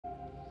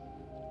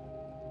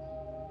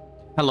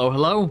Hello,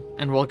 hello,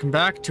 and welcome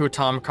back to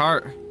Atomic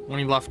Heart. When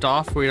we left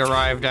off, we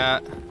arrived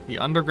at the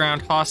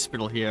underground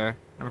hospital here.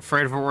 I'm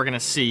afraid of what we're gonna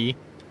see.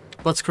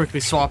 Let's quickly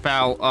swap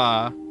out,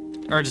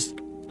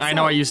 I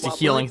know I used a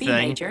healing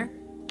thing. Major?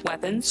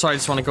 Weapons? So I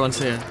just want to go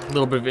into a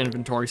little bit of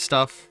inventory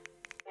stuff.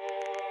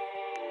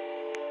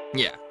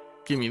 Yeah,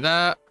 give me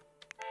that.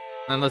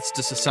 And let's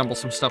disassemble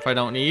some stuff I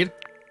don't need.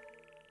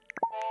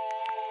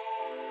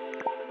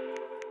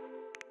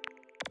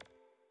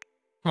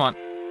 Come on.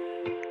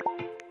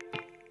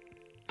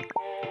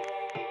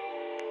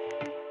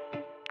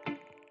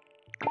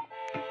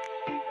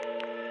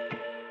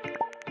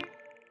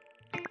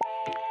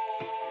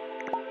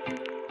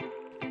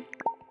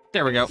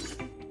 There we go.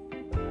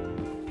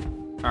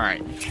 All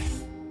right.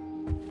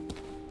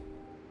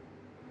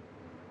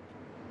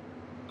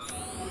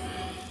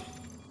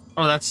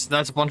 Oh, that's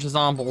a bunch of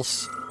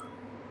zombies.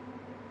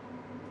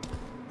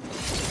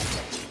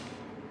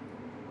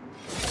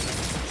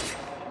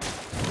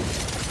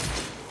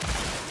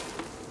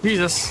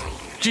 Jesus.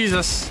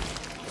 Jesus.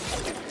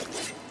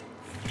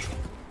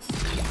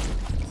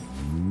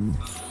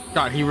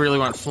 God, he really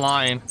went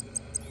flying.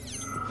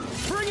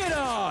 Bring it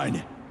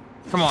on!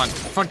 Come on,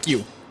 fuck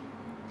you.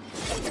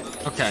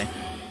 Okay.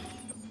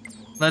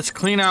 Let's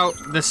clean out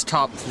this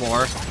top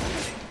floor.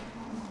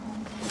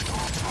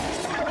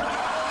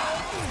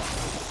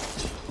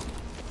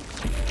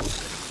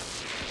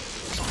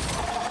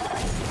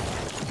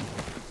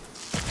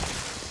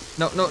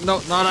 No, no,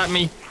 no, not at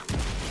me.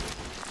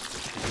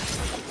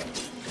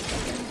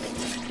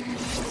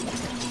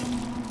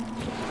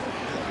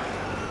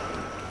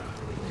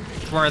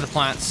 Where are the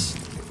plants?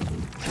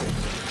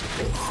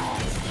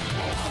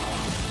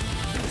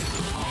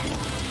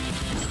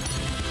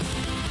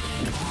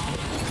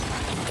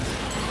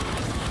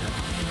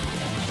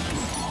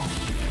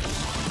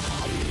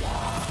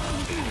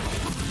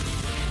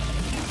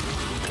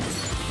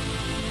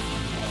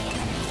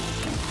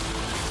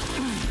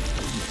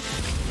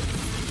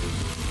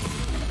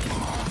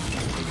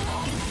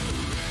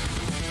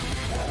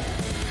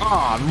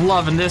 Oh, I'm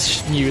loving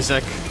this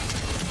music.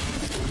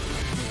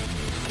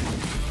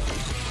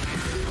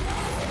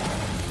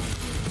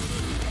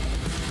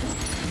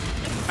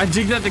 I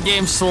dig that the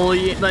game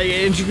slowly, like,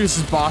 it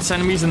introduces boss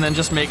enemies and then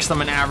just makes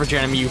them an average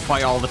enemy you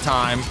fight all the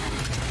time.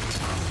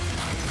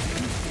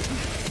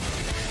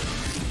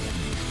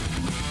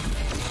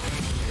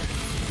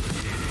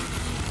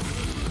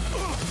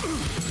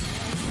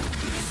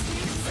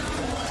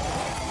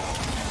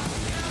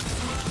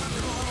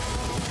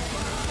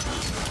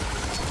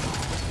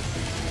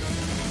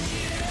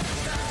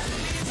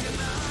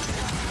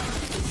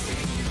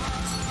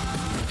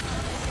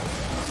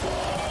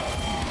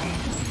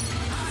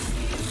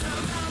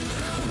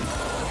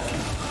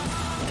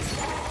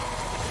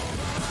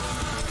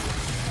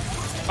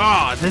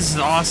 Oh, this is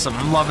awesome.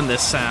 I'm loving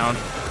this sound.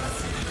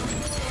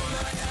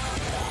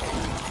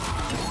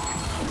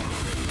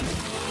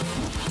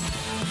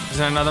 Is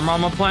there another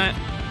mama plant?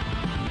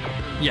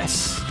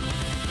 Yes.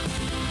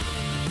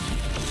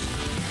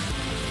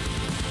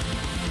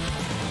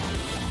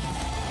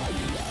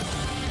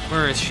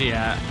 Where is she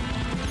at?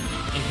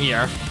 In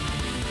here.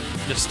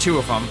 There's two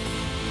of them.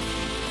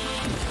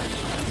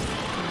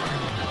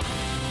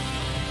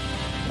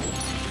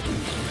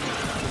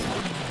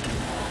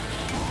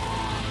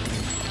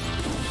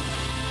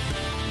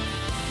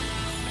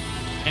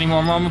 Any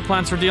more mama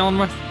plants we're dealing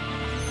with?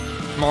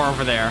 More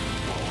over there.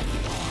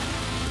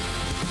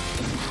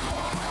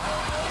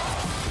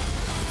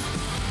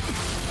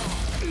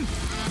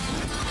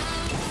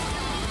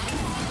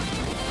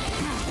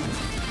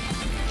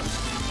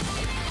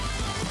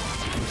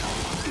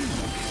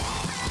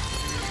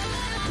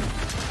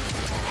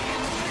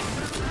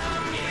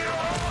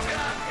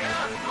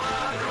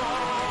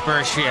 Where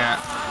is she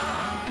at?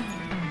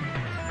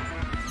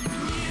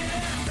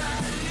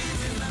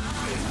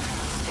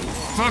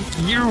 Fuck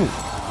you!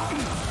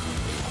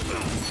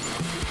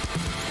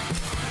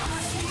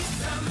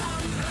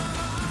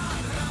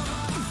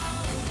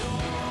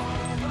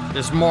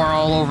 There's more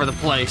all over the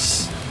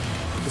place.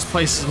 This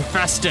place is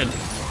infested.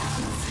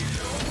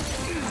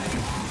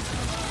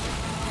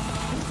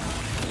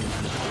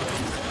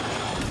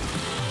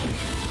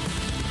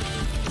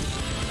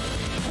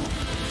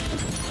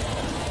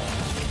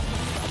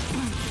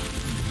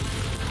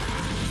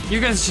 You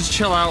guys just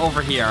chill out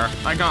over here.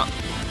 I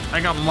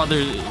got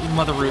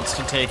mother roots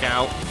to take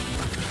out.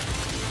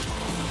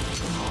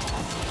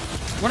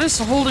 What is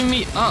holding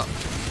me up?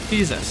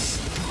 Jesus.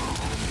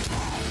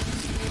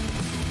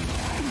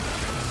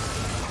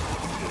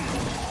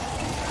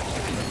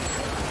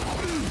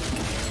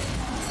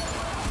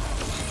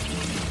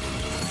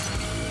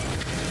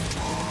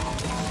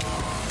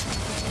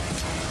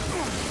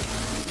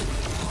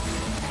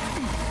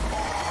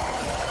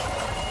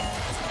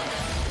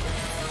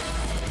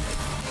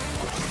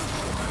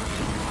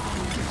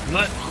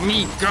 Let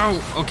me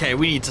go! Okay,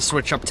 we need to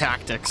switch up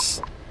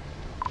tactics.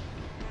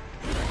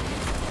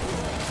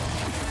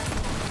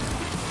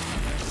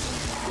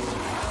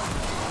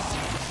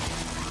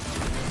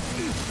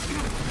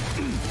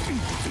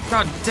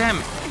 God damn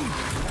it.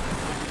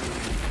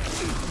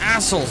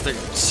 assholes, they're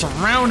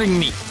surrounding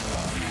me.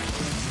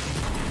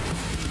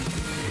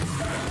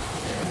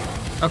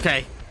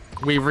 Okay,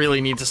 we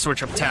really need to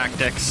switch up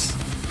tactics.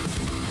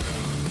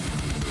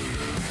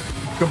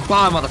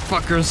 Goodbye,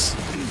 motherfuckers.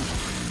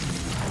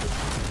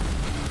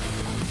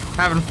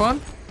 Having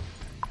fun?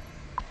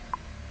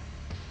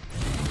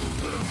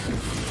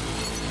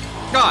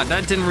 God,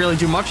 that didn't really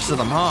do much to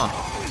them, huh?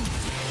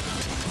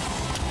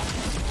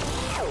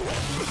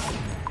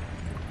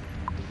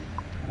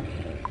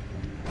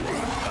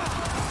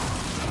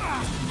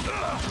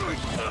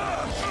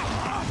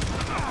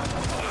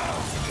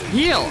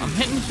 Heal! I'm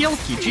hitting heal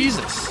key,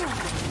 Jesus.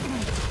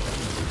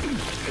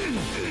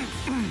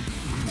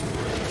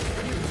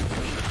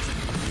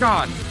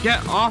 God,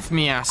 get off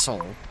me,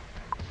 asshole.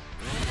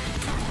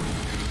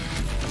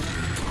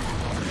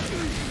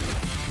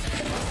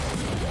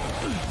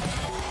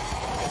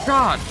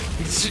 God,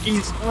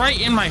 he's right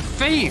in my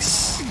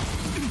face.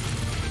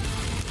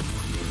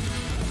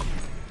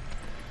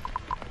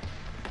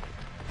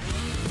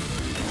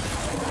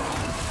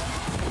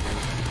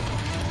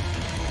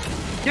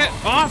 Get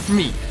off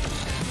me.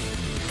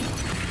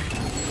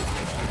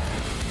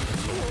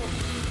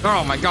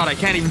 Oh my God, I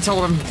can't even tell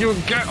what I'm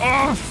doing. Get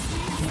off!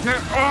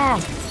 Get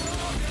off!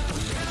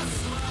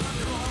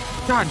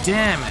 God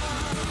damn it.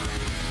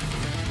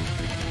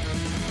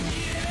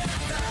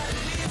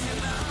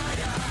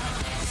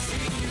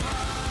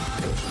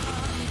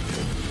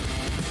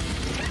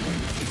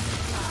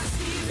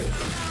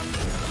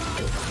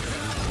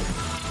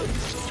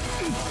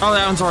 Oh,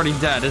 that one's already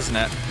dead, isn't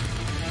it?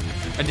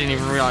 I didn't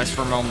even realize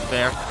for a moment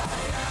there.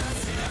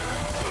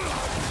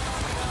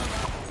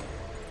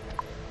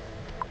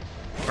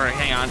 Alright,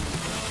 hang on.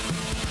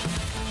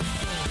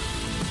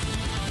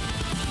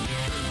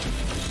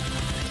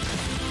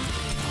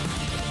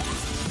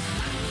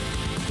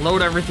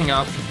 Load everything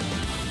up.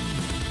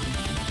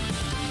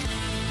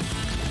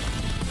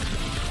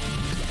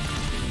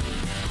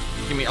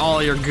 Give me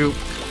all your goop.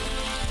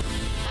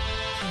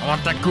 I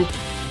want that goop.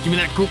 Give me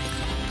that goop.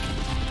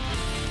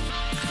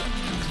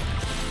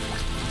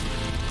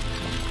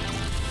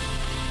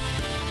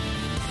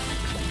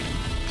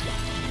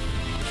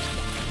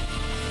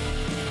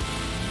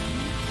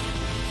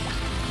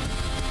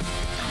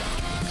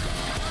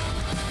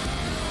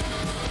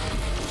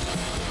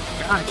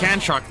 I can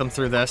shock them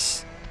through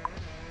this.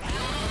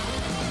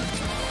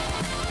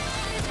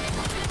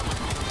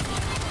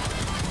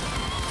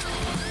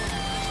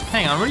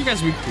 Hang on, what are you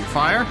guys weak to?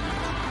 Fire?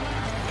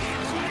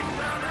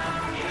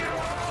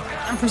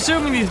 I'm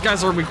presuming these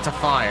guys are weak to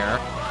fire.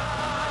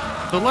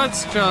 So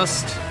let's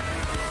just...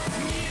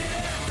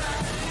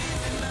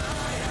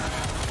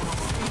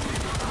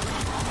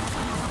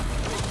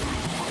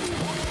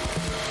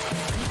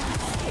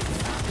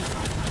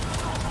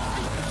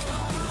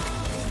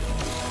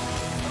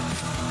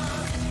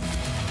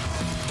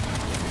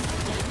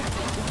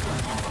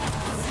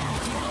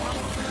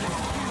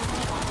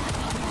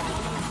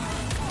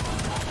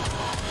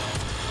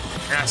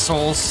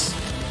 assholes.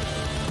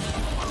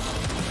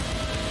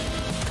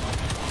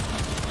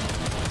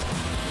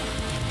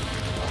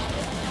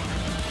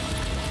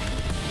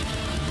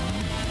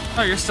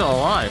 Oh, you're still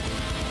alive.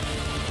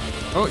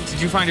 Oh,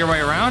 did you find your way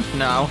around?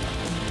 No.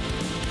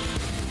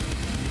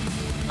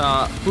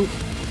 Oop.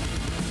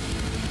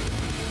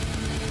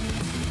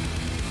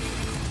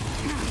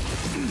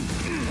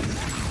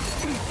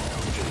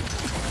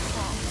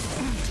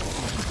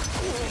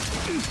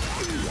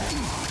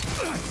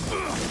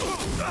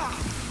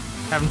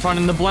 Having fun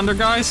in the blender,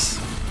 guys?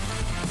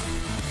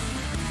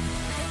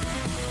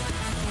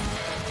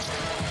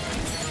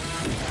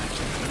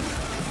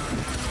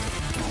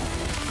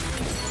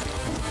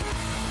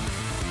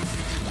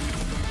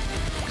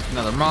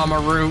 Another mama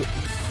root.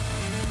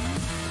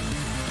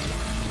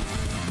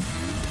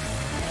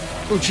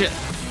 Oh shit.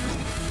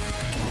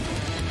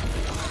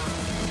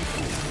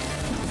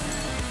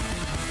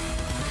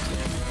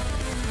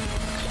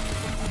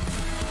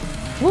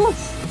 Woo!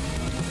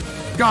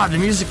 God, the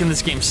music in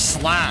this game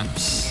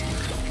slaps.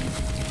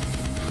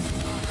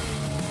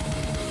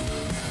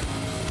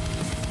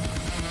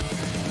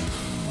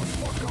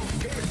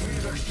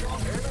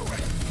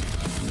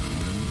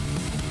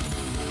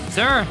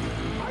 Sir.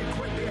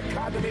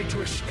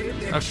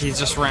 Okay, he's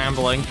just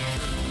rambling.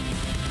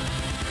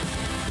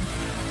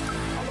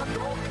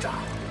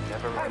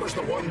 I was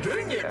the one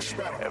doing the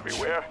experiment.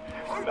 Everywhere,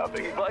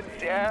 nothing but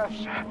death.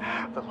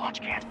 The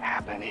launch can't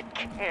happen. It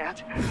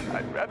can't.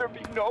 I'd rather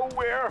be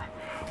nowhere.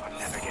 I'm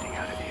never getting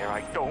out of here.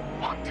 I don't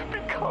want to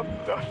become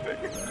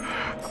nothing.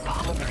 The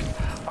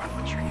polymers are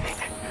what you think.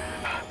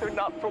 They're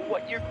not for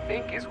what you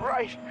think is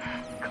right.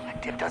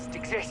 Collective doesn't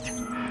exist.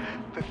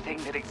 The thing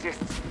that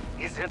exists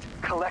isn't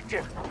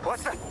collective.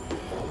 What's the...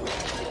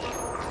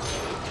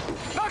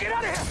 No, get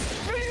out of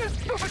here! You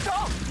stupid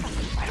dog!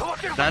 I don't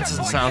want you to... That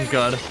doesn't sound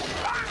good.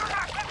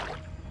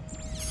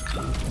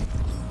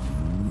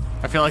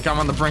 I feel like I'm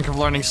on the brink of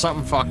learning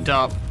something fucked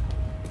up.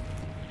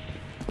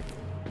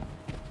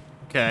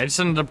 Okay, I just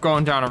ended up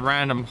going down a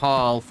random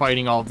hall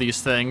fighting all of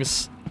these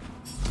things.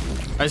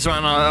 I just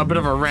went on a bit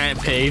of a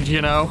rampage,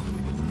 you know?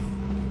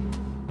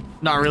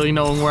 not really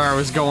knowing where I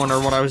was going or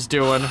what I was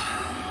doing.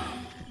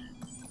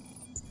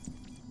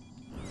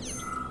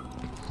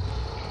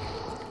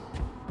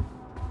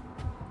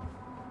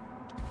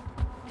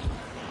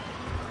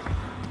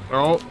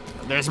 Oh,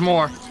 there's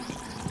more.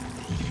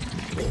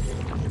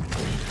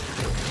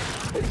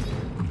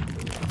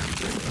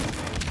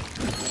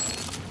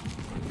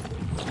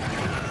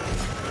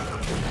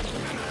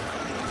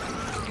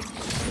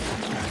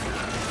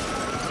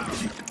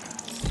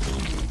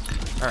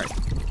 Alright.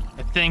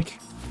 I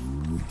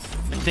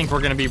think we're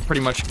gonna be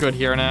pretty much good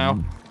here now.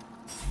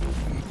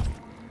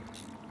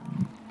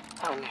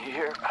 I'm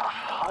here,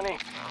 honey.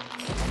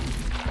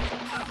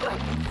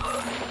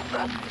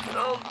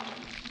 I'll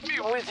be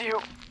with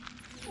you.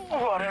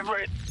 Whatever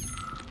it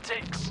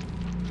takes.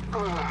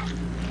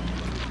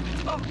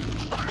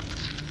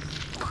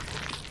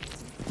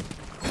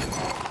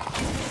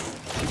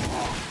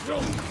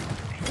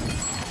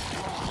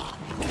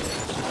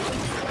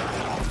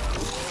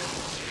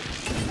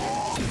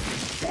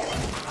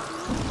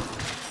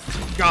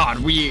 God,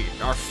 we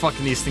are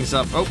fucking these things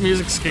up. Oh,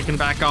 music's kicking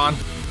back on.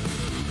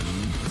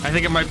 I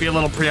think it might be a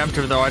little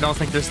preemptive, though. I don't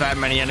think there's that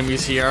many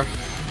enemies here.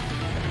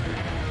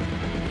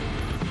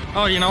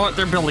 Oh, you know what?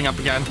 They're building up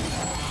again.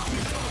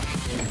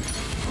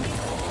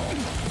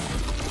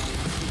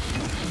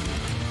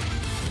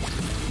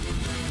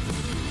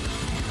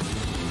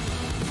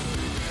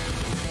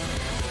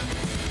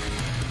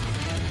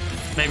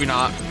 Maybe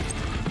not.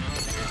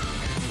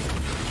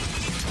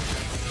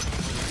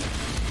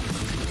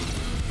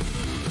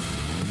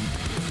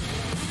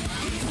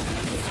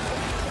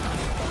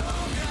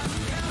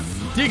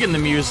 Digging the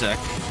music.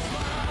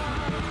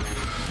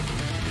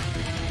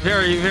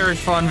 Very, very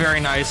fun, very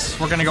nice.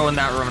 We're gonna go in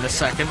that room in a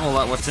second. We'll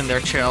let what's in there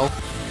chill.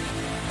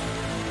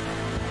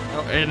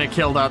 Oh, and it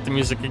killed out the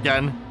music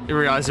again. I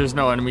realized there's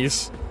no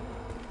enemies.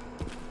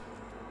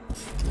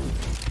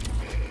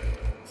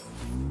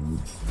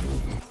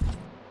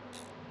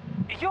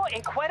 You're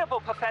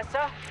incredible,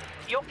 Professor.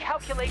 Your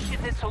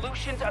calculations and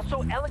solutions are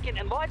so elegant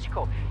and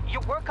logical.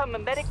 Your work on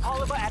mimetic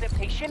polymer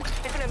adaptation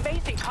is an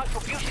amazing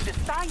contribution to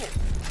science.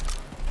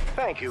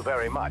 Thank you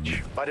very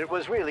much, but it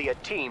was really a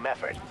team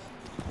effort.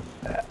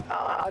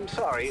 I'm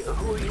sorry,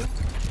 who are you?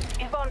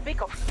 Ivan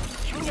Bikov,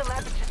 junior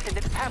lab assistant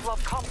at the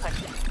Pavlov complex.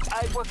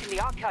 I work in the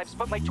archives,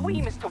 but my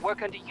dream is to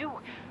work under you.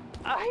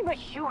 I'm a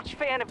huge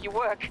fan of your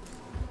work.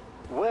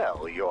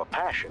 Well, your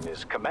passion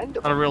is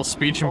commendable. Got a real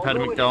speech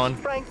impediment going. Although it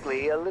is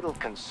frankly a little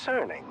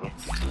concerning.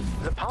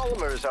 The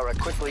polymers are a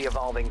quickly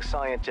evolving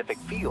scientific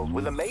field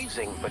with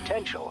amazing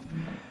potential.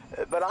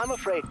 But I'm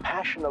afraid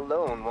passion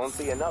alone won't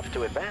be enough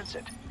to advance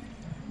it.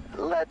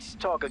 Let's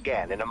talk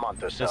again in a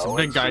month or so. There's a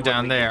big guy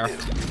down there.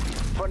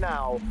 For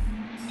now,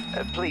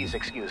 please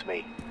excuse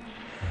me.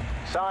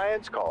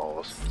 Science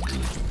calls.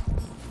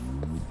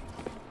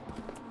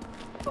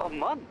 A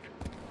month?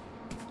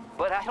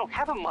 But I don't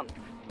have a month.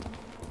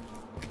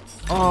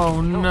 Oh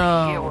Don't care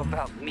no.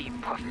 about me,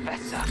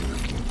 Professor.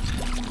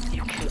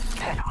 You can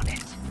bet on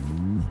it.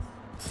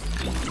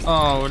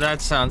 Oh,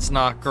 that sounds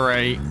not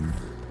great.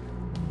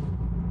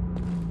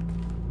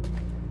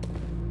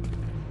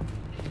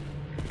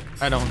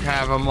 I don't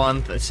have a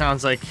month. It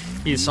sounds like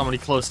he's somebody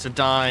close to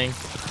dying.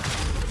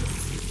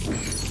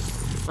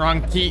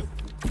 Wrong key.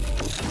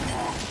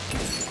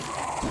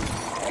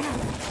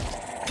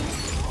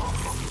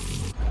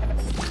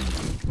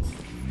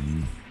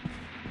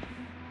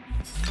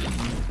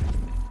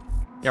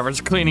 Yeah, we're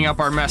just cleaning up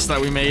our mess that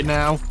we made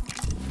now.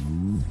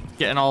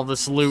 Getting all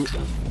this loot.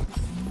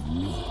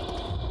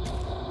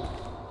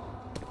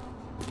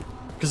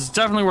 Because it's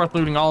definitely worth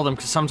looting all of them,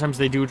 because sometimes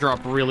they do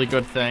drop really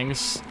good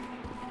things.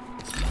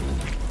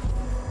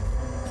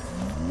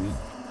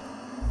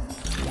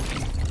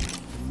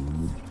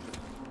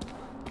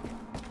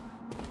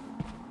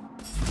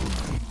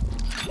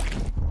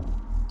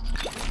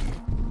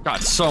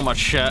 Got so much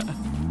shit.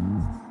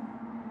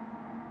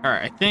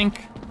 Alright, I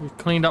think we've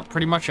cleaned up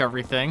pretty much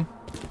everything.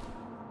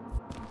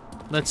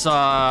 Let's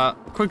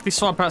quickly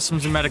swap out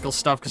some medical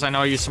stuff, because I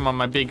know I used some on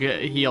my big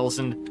heals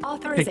and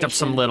picked up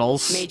some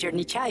littles. Major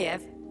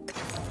Nechayev.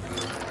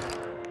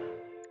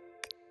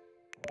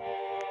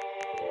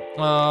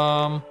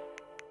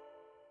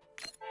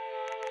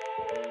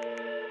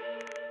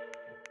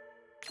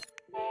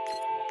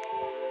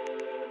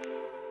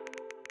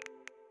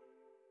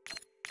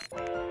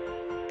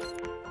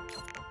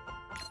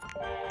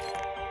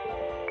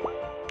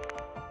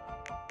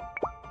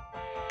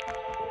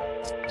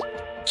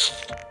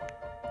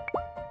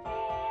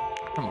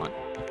 Come on.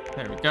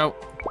 There we go.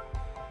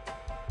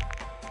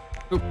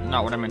 Oop,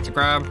 not what I meant to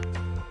grab.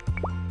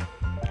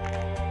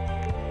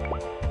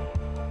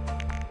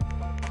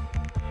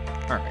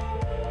 Alright.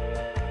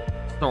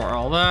 Store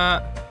all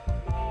that.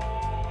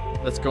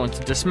 Let's go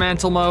into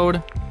dismantle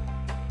mode.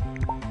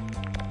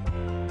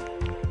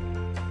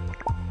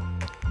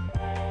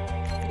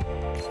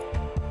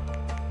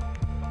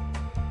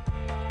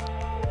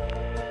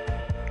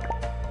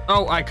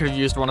 Oh, I could have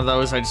used one of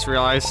those, I just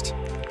realized.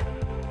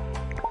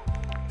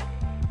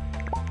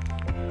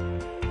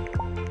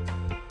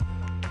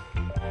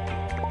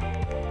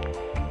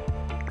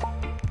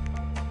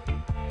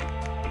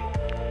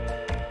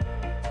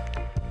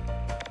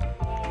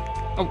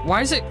 Oh,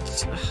 why is it...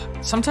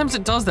 Sometimes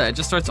it does that. It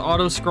just starts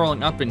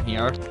auto-scrolling up in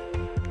here.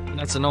 And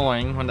that's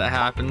annoying when that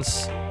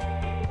happens.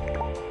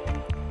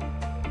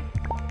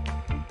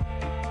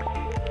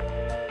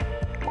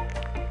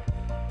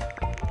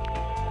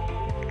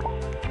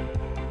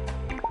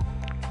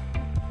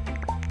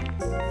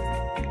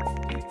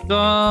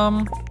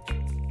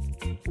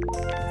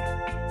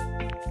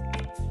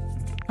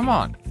 Come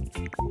on.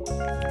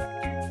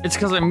 It's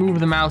because I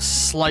move the mouse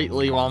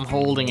slightly while I'm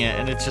holding it,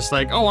 and it's just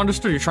like, oh,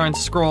 understood, you're trying to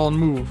scroll and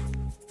move.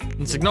 And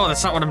it's like, no,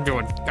 that's not what I'm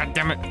doing. God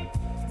damn it.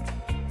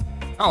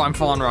 Oh, I'm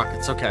falling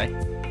rockets, okay.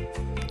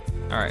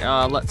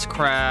 Alright, let's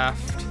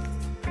craft...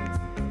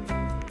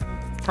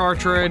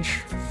 cartridge,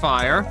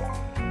 fire.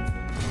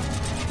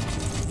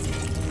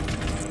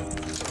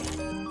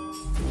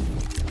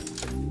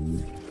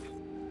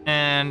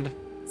 And...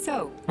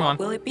 So, come on.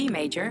 what will it be,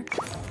 Major?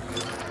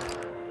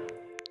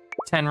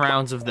 10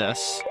 rounds of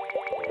this.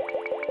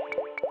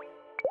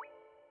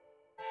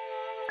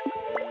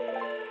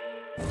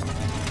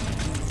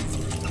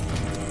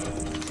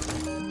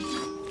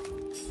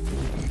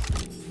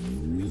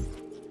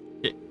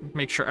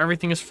 Make sure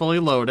everything is fully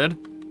loaded.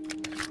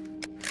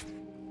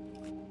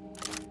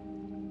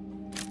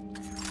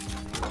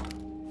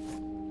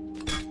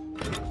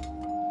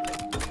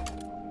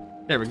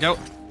 There we go.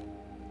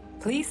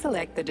 Please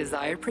select the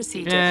desired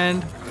procedure.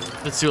 And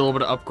let's do a little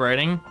bit of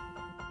upgrading.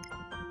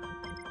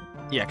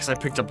 Yeah, because I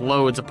picked up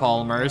loads of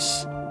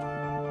polymers.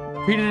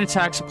 Repeated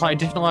attacks apply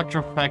additional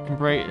electrical effect and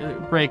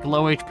break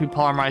low HP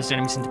polymerized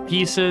enemies into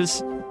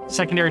pieces.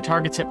 Secondary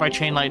targets hit by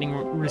chain lightning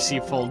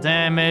receive full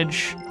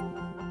damage.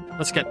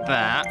 Let's get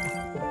that.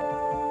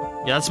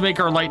 Yeah, let's make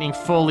our lightning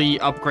fully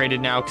upgraded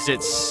now because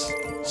it's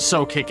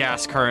so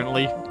kick-ass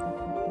currently.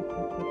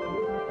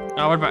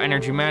 What about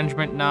energy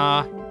management?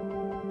 Nah.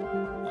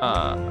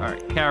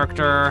 Alright,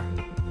 character.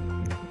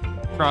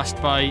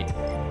 Frostbite.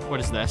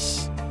 What is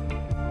this?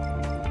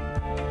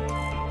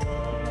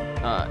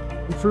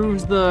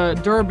 Improves the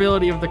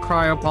durability of the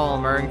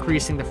cryopolymer,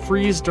 increasing the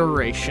freeze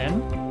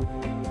duration.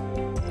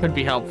 Could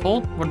be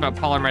helpful. What about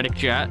polymetic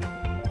jet?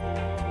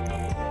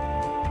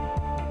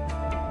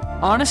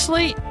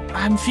 Honestly,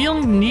 I'm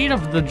feeling need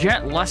of the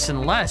jet less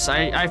and less.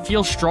 I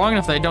feel strong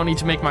enough that I don't need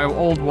to make my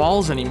old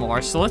walls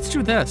anymore, so let's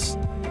do this.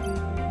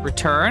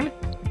 Return.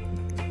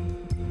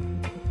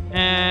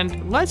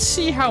 And let's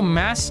see how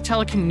mass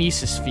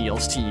telekinesis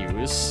feels to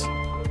use.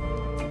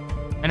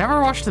 I never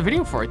watched the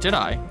video for it, did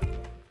I?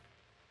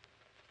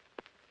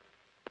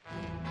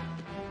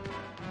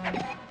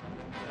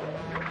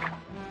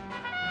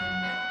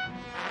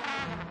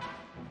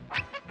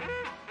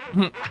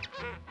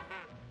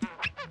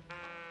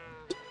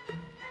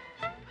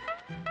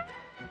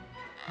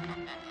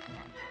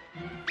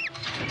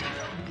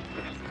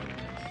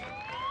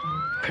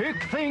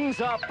 Pick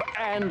things up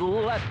and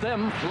let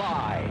them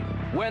fly.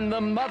 When the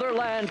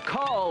motherland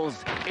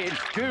calls, it's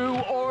do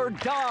or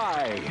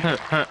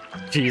die.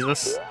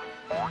 Jesus.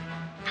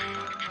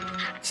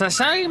 So that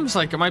seems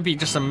like it might be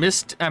just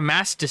a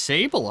mass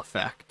disable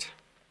effect.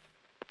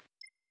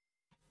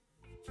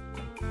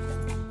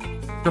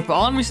 Drop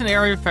all enemies in the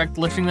area effect,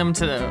 lifting them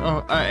to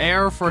the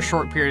air for a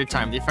short period of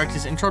time. The effect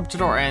is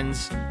interrupted or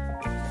ends.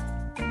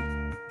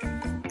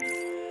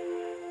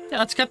 Yeah,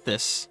 let's get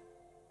this.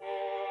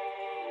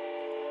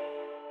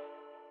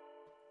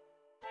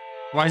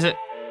 Why is it?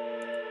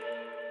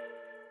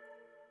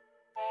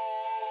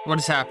 What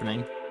is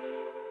happening?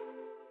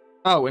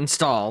 Oh,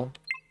 install.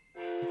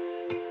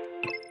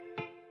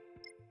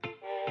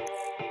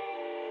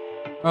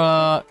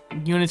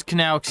 Units can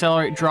now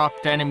accelerate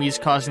drop to enemies,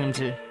 causing them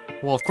to...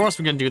 Well, of course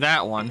we're gonna do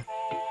that one.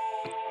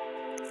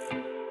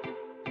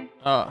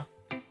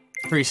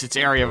 Increase its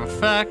area of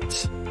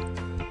effect.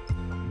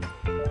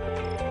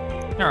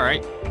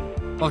 Alright.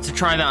 We'll have to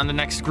try that on the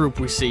next group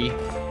we see.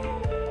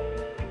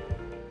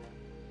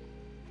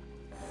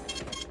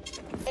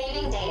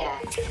 Saving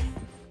data.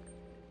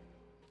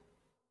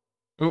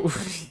 Ooh.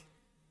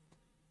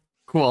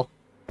 Cool.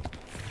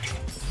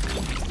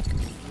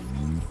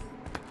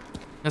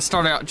 Let's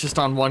start out just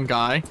on one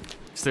guy.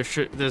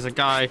 Because there's a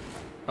guy...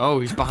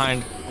 Oh, he's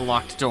behind a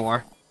locked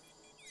door.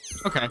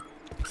 Okay.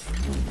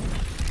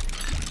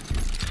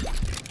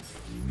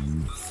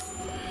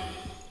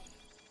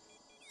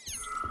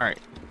 Alright.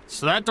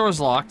 So that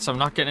door's locked, so I'm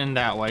not getting in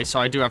that way, so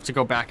I do have to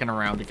go back and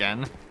around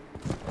again.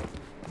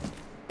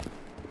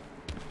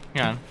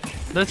 Yeah.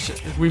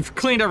 We've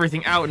cleaned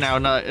everything out now,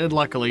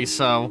 luckily,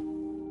 so...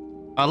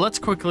 let's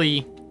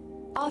quickly...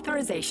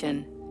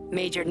 Authorization.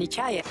 Major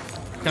Nichaya.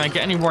 Can I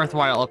get any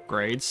worthwhile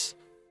upgrades?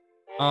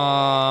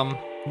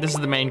 This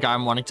is the main guy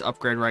I'm wanting to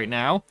upgrade right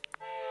now.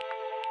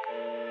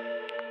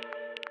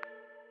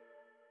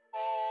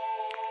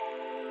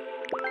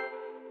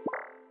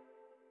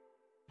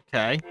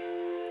 Okay.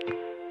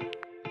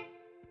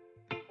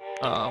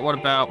 What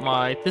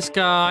about this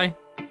guy?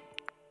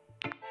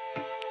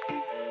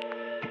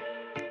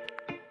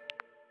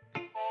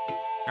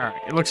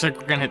 Alright, it looks like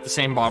we're gonna hit the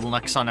same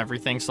bottlenecks on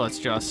everything, so let's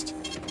just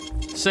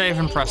save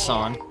and press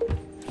on.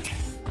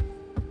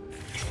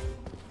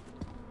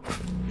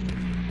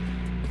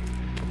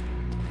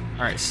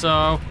 Alright,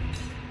 so...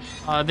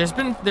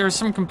 there's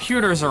some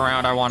computers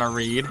around I want to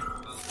read.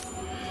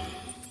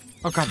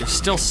 Oh god, there's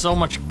still so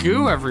much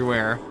goo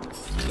everywhere.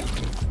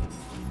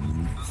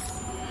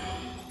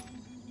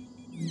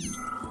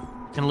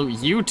 Can loot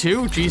you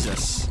too?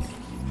 Jesus.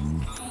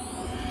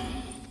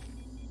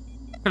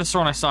 Could've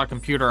sworn I saw a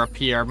computer up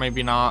here,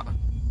 maybe not.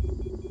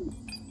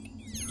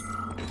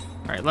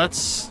 Alright,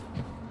 let's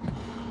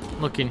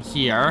look in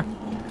here.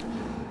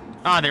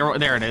 Ah, there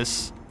it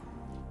is.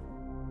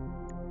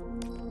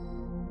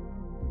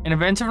 In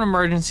event of an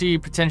emergency,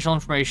 potential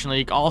information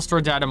leak, all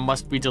stored data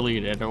must be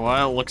deleted.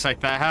 Well, it looks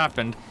like that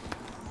happened.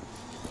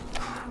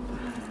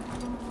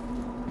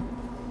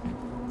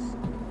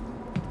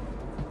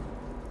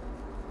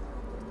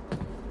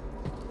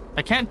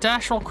 I can't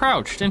dash while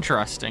crouched.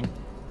 Interesting.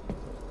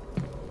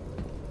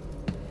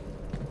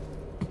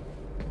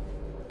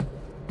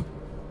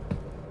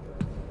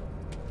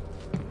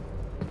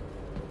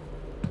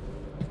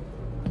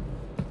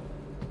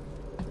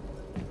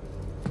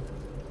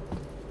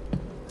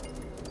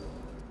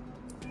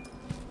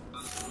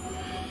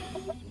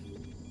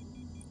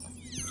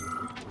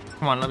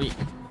 Come on, let me...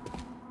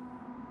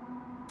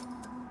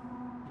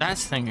 That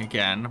thing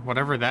again.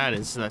 Whatever that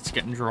is, that's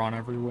getting drawn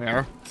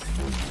everywhere.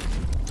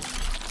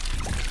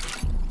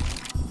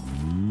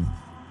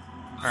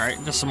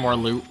 Alright, just some more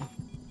loot.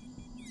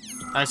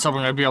 I was hoping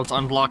I'd be able to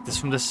unblock this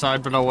from this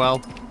side, but oh well.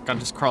 Gotta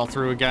just crawl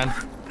through again.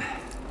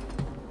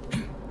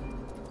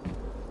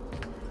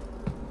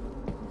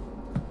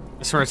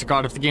 I swear to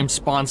God, if the game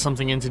spawns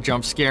something in to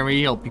jump scare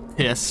me, I'll be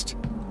pissed.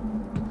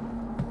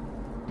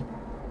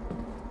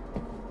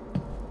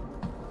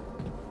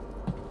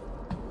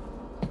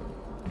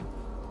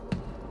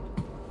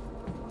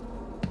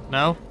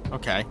 No?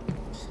 Okay.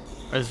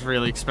 I was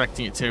really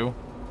expecting it to.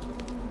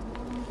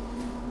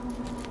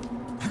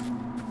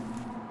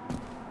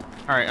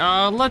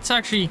 Alright, let's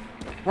actually...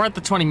 We're at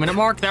the 20-minute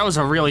mark. That was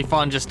a really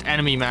fun, just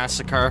enemy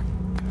massacre.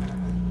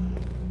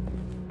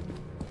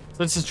 So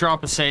let's just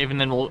drop a save and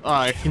then we'll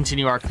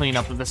continue our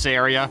cleanup of this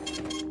area.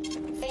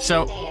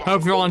 So,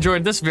 hope you all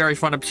enjoyed this very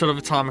fun episode of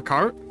Atomic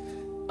Heart.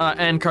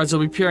 End cards will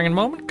be appearing in a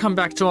moment. Come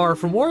back tomorrow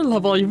for more.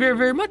 Love all you very,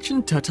 very much,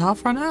 and ta-ta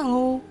for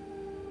now.